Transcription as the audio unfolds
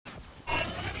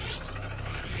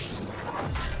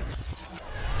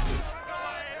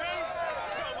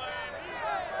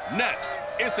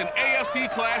against an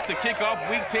AFC clash to kick off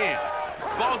Week 10.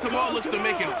 Baltimore looks to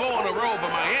make it 4 in a row over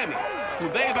Miami, who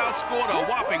they've outscored a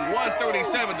whopping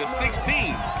 137-16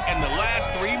 in the last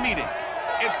 3 meetings.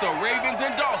 It's the Ravens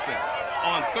and Dolphins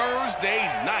on Thursday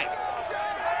night.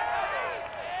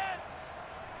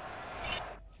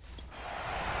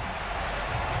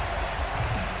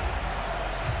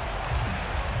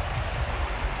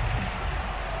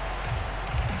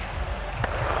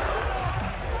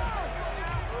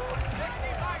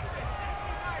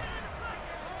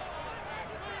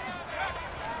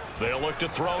 They'll look to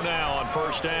throw now on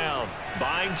first down.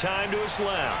 Buying time to his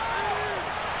left.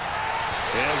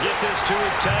 He'll get this to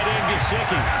his tight end,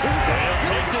 Gesicki. He'll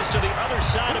take this to the other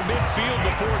side of midfield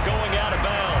before going out of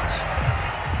bounds.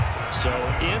 So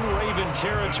in Raven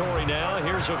territory now.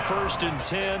 Here's a 1st and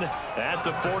 10 at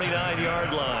the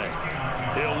 49-yard line.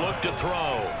 He'll look to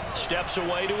throw. Steps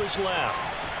away to his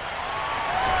left.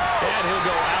 And he'll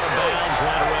go out of bounds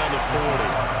right around the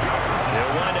 40.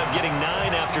 He'll wind up getting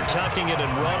 9 after tucking it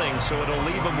and running, so it'll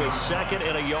leave him with 2nd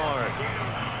and a yard.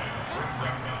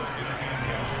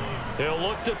 He'll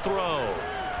look to throw.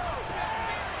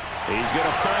 He's going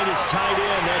to find his tight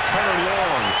end. That's Hunter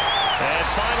Long. And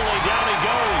finally down he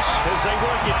goes as they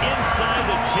work it inside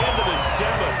the 10 to the 7.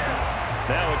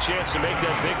 Now a chance to make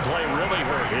that big play really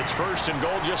hurt. It's 1st and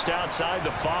goal just outside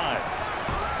the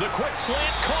 5. The quick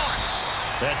slant caught.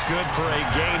 That's good for a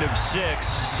gain of 6,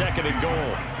 2nd and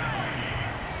goal.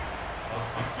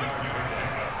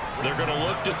 They're going to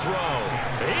look to throw.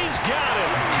 He's got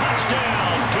it.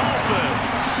 Touchdown,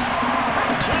 Dolphins.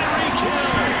 Tyreek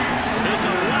Hill is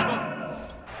 11.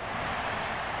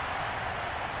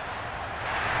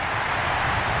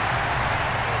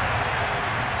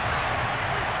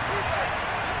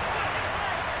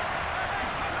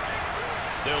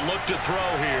 They'll look to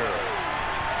throw here.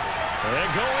 And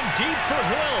going deep for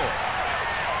Hill.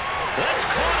 That's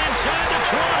caught inside the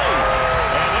 20.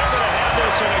 And they're going to have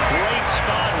this in a great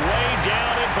spot way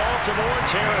down in Baltimore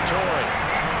territory.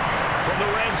 From the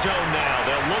red zone now,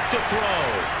 they'll look to throw.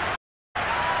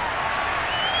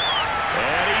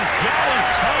 And he's got his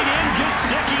tight end,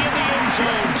 Gesicki, in the end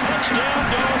zone. Touchdown,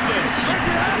 Dolphins.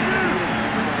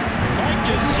 Mike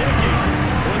Gesicki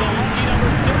with a lucky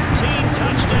number 13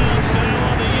 touchdowns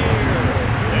now on the year.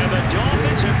 And the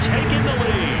Dolphins have taken the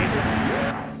lead.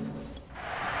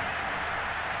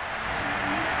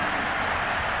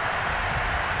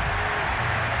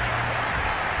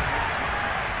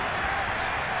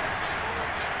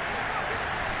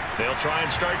 They'll try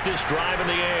and start this drive in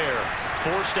the air.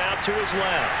 Forced out to his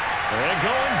left. And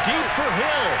going deep for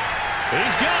Hill.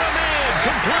 He's got a man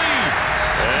complete.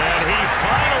 And he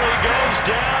finally goes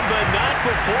down, but not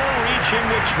before reaching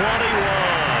the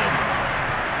 21.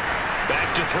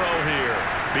 Back to throw here.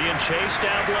 Being chased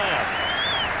out left.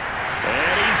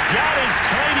 And he's got his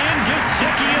tight end,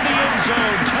 Gesicki, in the end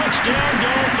zone. Touchdown,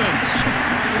 Dolphins.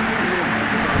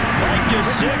 Mike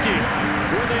Gesicki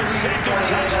with his 2nd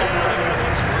touchdown in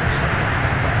his first.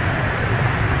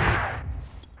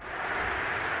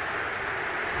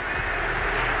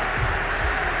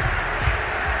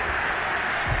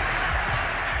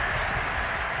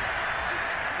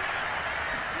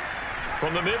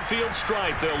 From the midfield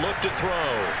stripe, they'll look to throw.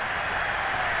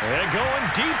 And going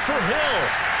deep for Hill.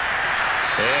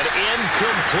 And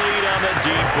incomplete on the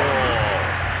deep ball.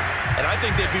 And I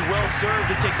think they'd be well served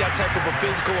to take that type of a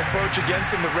physical approach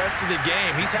against him the rest of the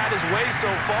game. He's had his way so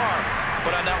far.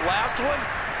 But on that last one,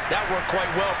 that worked quite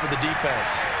well for the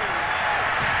defense.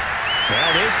 Now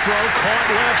this throw caught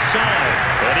left side.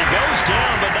 And he goes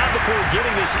down, but not before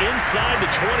getting this inside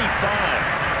the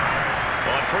 25.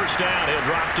 On first down, he'll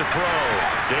drop to throw.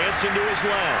 Dancing to his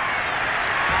left.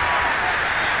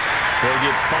 He'll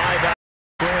get 5 out of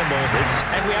the scramble.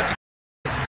 And we have to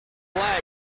flag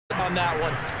on that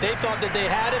one. They thought that they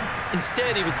had him.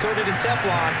 Instead, he was coated in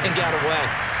Teflon and got away.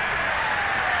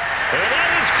 And that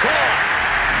is caught.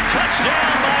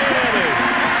 Touchdown, Miami.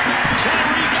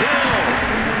 Tyreek Hill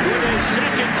with his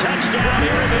 2nd touchdown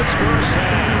here in this first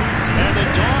half. And the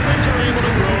Dolphins are able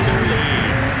to grow their lead.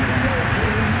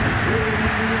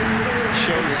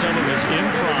 Showed some of his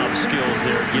improv skills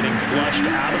there, getting flushed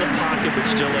out of the pocket, but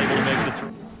still able to make the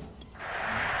throw.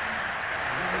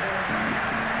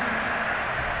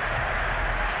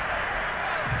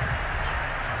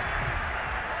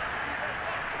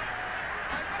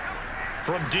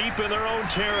 From deep in their own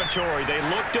territory, they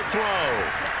look to throw.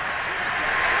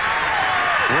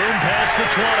 Room past the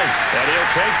 20, and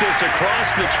he'll take this across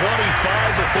the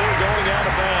 25 before going out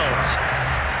of bounds.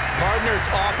 Partner, it's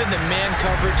often the man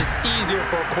coverage is easier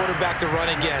for a quarterback to run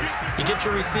against. You get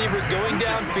your receivers going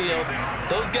downfield.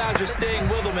 Those guys are staying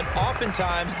with them, and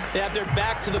oftentimes they have their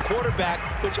back to the quarterback,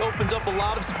 which opens up a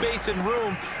lot of space and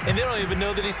room, and they don't even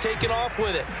know that he's taken off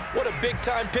with it. What a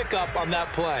big-time pickup on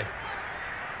that play.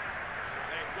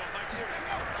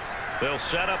 They'll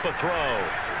set up a throw.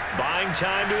 Buying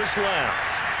time to his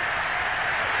left.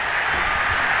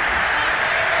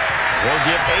 They'll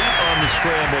get 8 on the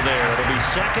scramble there. It'll be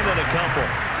second and a couple.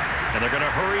 And they're going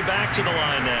to hurry back to the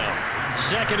line now.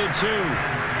 2nd and 2.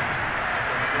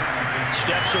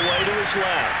 Steps away to his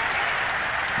left.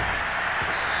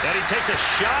 And he takes a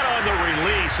shot on the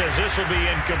release as this will be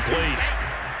incomplete.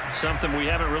 Something we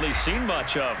haven't really seen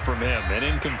much of from him, an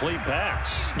incomplete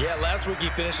pass. Yeah, last week he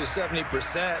finished at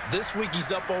 70%. This week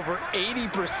he's up over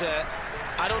 80%.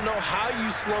 I don't know how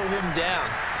you slow him down.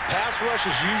 Pass rush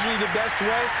is usually the best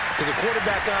way because a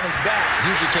quarterback on his back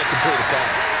usually can't complete a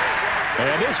pass.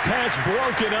 And this pass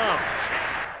broken up.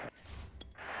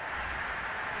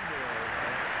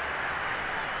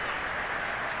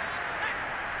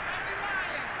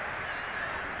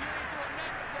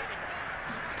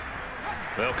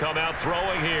 They'll come out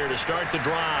throwing here to start the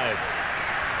drive.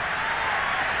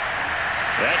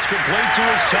 That's complete to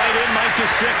his tight end, Mike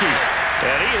Gesicki.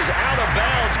 And he is out of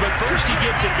bounds, but first he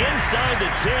gets it inside the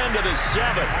 10 to the 7.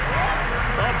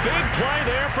 A big play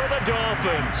there for the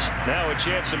Dolphins. Now a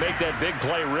chance to make that big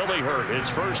play really hurt. It's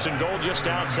 1st and goal just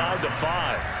outside the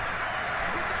 5.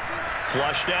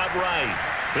 Flushed out right.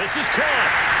 This is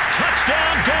caught.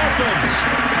 Touchdown, Dolphins.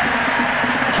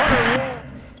 Hunter Wall.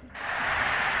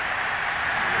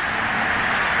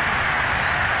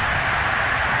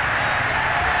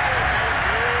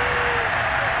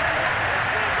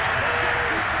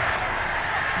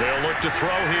 They'll look to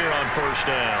throw here on 1st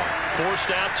down.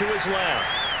 Forced out to his left.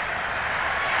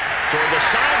 Toward the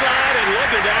sideline, and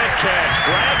look at that catch.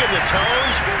 Dragging the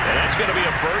toes, and that's going to be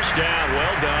a 1st down.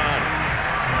 Well done.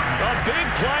 A big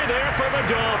play there for the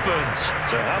Dolphins.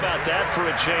 So how about that for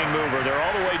a chain mover? They're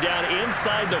all the way down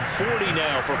inside the 40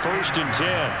 now for 1st and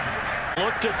 10.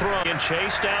 Look to throw and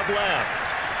chased out left.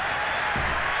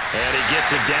 And he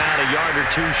gets it down a yard or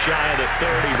 2 shy of the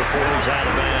 30 before he's out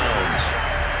of bounds.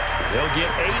 They'll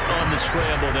get 8 on the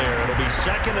scramble there. It'll be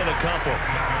 2nd and a couple.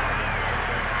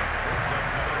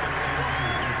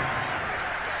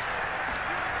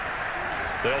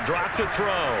 They'll drop the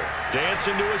throw.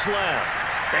 Dancing to his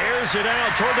left. Airs it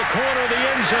out toward the corner of the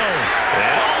end zone.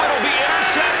 And it'll be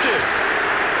intercepted.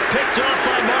 Picked up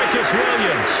by Marcus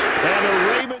Williams. And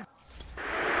the Ravens.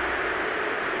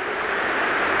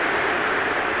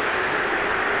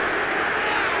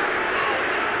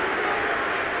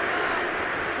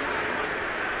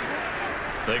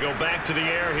 They go back to the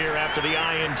air here after the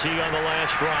INT on the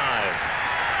last drive.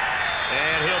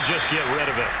 And he'll just get rid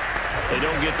of it. They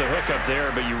don't get the hook up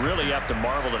there, but you really have to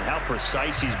marvel at how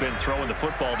precise he's been throwing the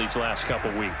football these last couple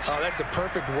weeks. Oh, that's a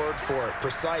perfect word for it,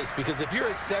 precise. Because if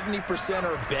you're at 70%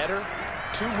 or better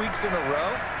 2 weeks in a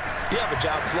row, you have a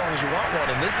job as long as you want one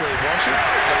in this league, won't you?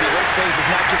 I mean, let's face it, it's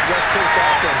not just West Coast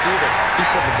offense either. He's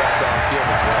putting the ball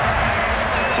downfield as well.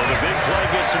 So the big play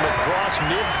gets him across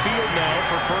midfield now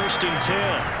for 1st and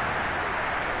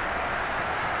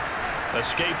 10.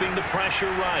 Escaping the pressure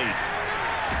right.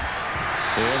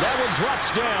 And that one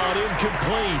drops down,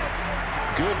 incomplete.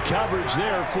 Good coverage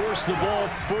there, forced the ball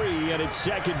free, and it's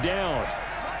 2nd down.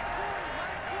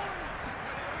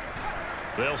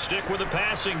 They'll stick with the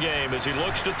passing game as he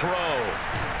looks to throw.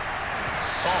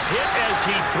 A hit as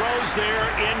he throws there,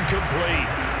 incomplete.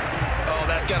 Oh,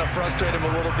 that's got to frustrate him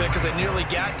a little bit because they nearly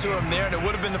got to him there, and it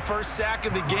would have been the first sack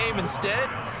of the game. Instead,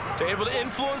 they're able to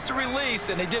influence the release,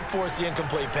 and they did force the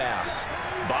incomplete pass.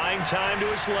 Buying time to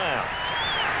his left.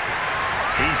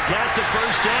 He's got the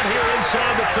 1st down here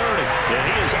inside the 30. And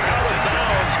he is out of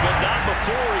bounds, but not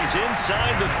before he's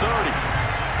inside the 30.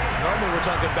 Normally we're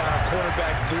talking about a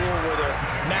quarterback duel where they're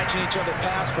matching each other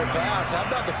pass for pass. How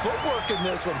about the footwork in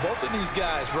this one? Both of these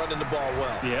guys running the ball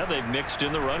well. Yeah, they've mixed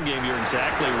in the run game. You're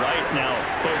exactly right. Now,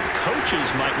 both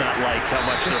coaches might not like how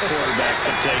much their quarterbacks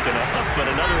have taken off, but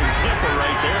another example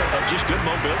right there of just good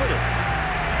mobility.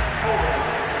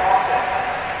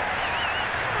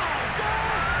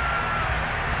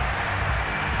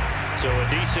 So a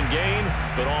decent gain,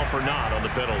 but all for naught on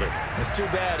the penalty. It's too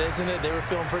bad, isn't it? They were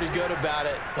feeling pretty good about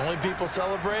it. The only people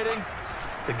celebrating,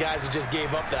 the guys who just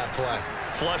gave up that play.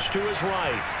 Flush to his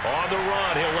right. On the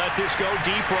run, he'll let this go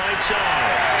deep right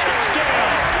side.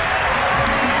 Touchdown!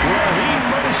 Raheem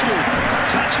Mostert.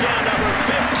 Touchdown number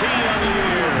 15 on the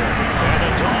year. And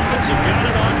the Dolphins have got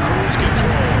it on cruise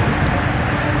control.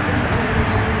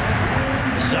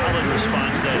 Solid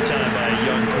response that time by a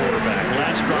young quarterback.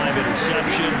 Last drive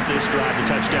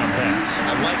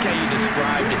like how you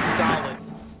described it, solid.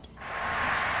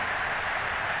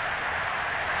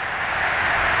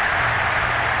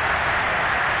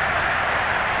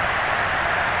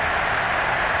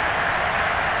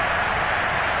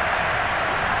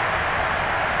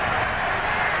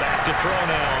 Back to throw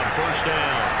now on first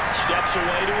down. Steps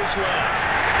away to his left.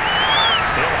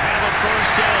 He'll have a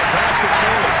first down past the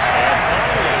 40. And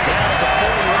finally down at the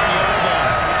 41-yard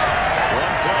line.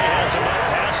 One play has him up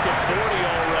past the 40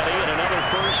 already, and another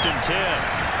 1st and 10.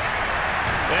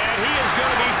 And he is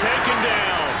going to be taken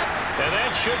down. And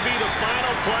that should be the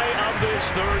final play of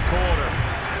this third quarter.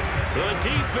 The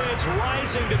defense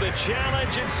rising to the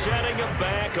challenge and setting him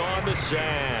back on the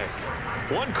sack.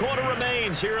 1 quarter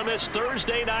remains here in this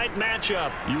Thursday night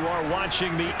matchup. You are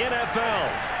watching the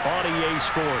NFL on EA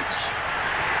Sports.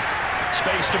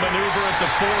 Space to maneuver at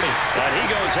the 40. And he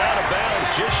goes out of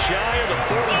bounds just shy of the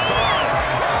 45. A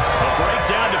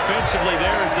breakdown defensively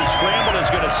there as the scramble is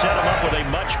going to set him up with a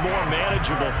much more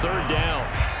manageable third down.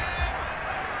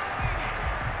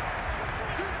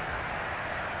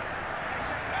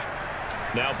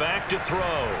 Now back to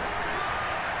throw.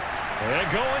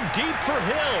 And going deep for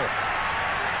Hill.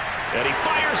 And he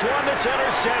fires one that's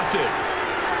intercepted.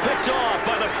 Picked off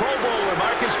by the Pro Bowler,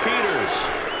 Marcus Peters.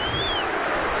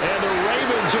 And the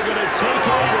Ravens are going to take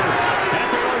over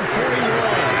at their own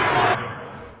 41.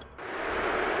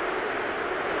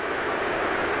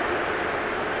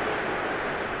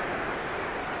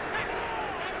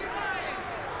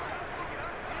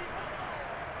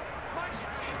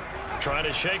 Trying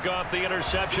to shake off the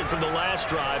interception from the last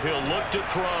drive. He'll look to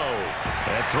throw.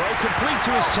 And throw complete to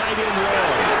his tight end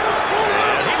Lowe.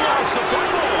 And he lost the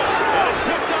football. And it's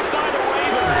picked up by the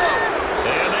Ravens.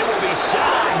 And they will be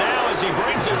sound now as he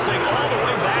brings this thing all the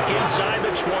way back inside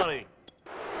the 20.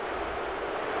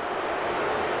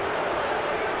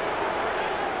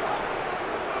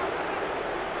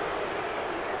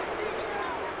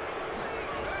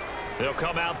 They'll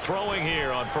come out throwing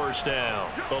here on first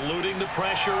down. Eluding the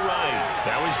pressure right.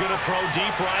 Now he's going to throw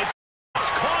deep right. It's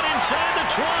caught inside the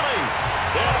 20.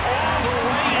 And all the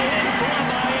way in for a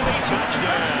Miami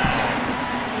touchdown.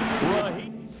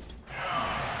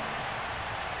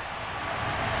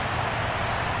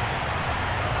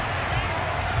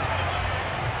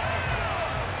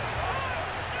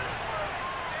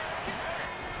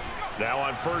 Now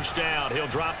on first down, he'll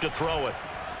drop to throw it.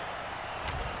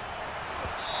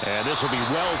 And this will be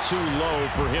well too low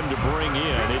for him to bring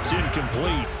in. It's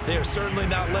incomplete. They're certainly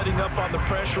not letting up on the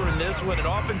pressure in this one. And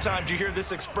oftentimes you hear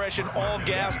this expression, all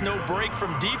gas, no break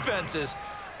from defenses.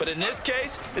 But in this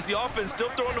case, it's the offense still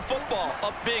throwing the football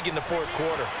up big in the fourth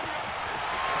quarter.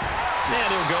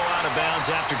 And he'll go out of bounds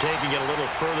after taking it a little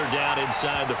further down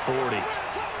inside the 40.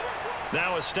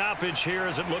 Now a stoppage here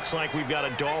as it looks like we've got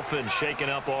a Dolphin shaken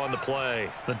up on the play.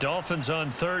 The Dolphins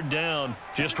on third down,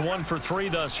 just 1 for 3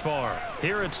 thus far.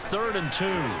 Here it's 3rd and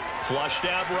 2, flushed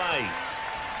out right.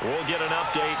 We'll get an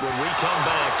update when we come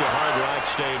back to Hard Rock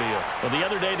Stadium. Well, the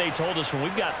other day they told us when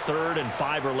we've got 3rd and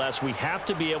 5 or less, we have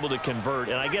to be able to convert.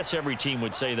 And I guess every team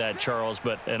would say that, Charles,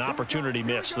 but an opportunity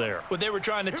missed there. What they were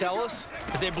trying to tell us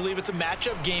is they believe it's a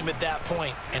matchup game at that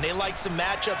point. And they liked some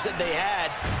matchups that they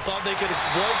had, thought they could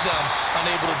exploit them,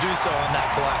 unable to do so on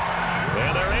that play.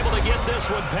 And they're able to get this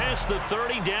one past the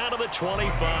 30 down to the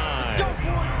 25.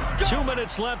 2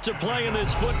 minutes left to play in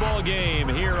this football game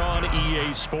here on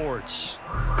EA Sports.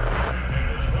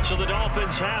 So the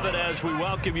Dolphins have it as we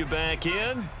welcome you back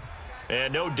in.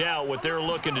 And no doubt what they're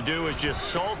looking to do is just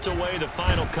salt away the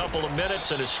final couple of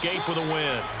minutes and escape with a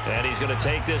win. And he's going to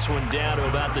take this one down to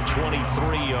about the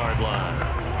 23-yard line.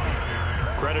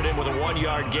 Credit him with a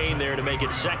 1-yard gain there to make it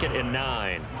 2nd and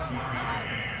 9.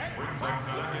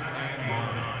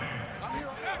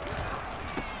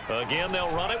 Again, they'll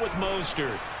run it with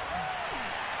Mostert.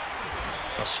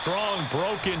 A strong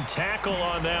broken tackle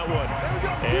on that one.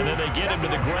 And then they get him to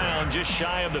the ground just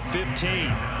shy of the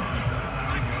 15.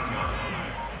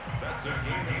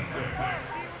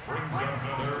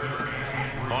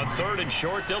 On 3rd and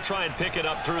short, they'll try and pick it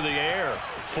up through the air.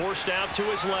 Forced out to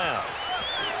his left.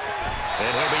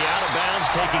 And he'll be out of bounds,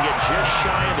 taking it just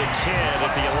shy of the 10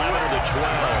 at the 11 or the 12.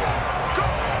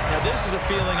 Now this is a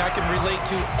feeling I can relate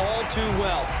to all too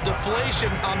well.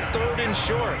 Deflation on 3rd and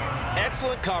short.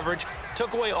 Excellent coverage.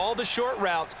 Took away all the short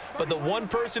routes, but the one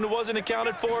person who wasn't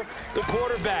accounted for, the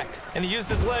quarterback. And he used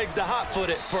his legs to hot-foot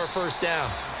it for a first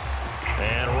down.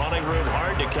 And running room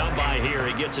hard to come by here.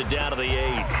 He gets it down to the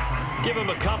 8. Give him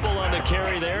a couple on the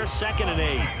carry there. 2nd and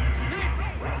 8.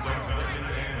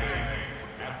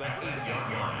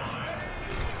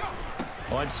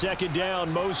 On 2nd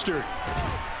down, Mostert.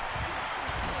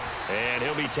 And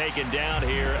he'll be taken down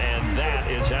here, and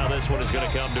that is how this one is going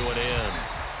to come to an end.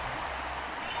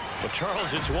 Well,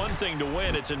 Charles, it's one thing to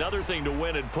win. It's another thing to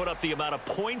win and put up the amount of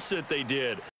points that they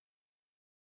did.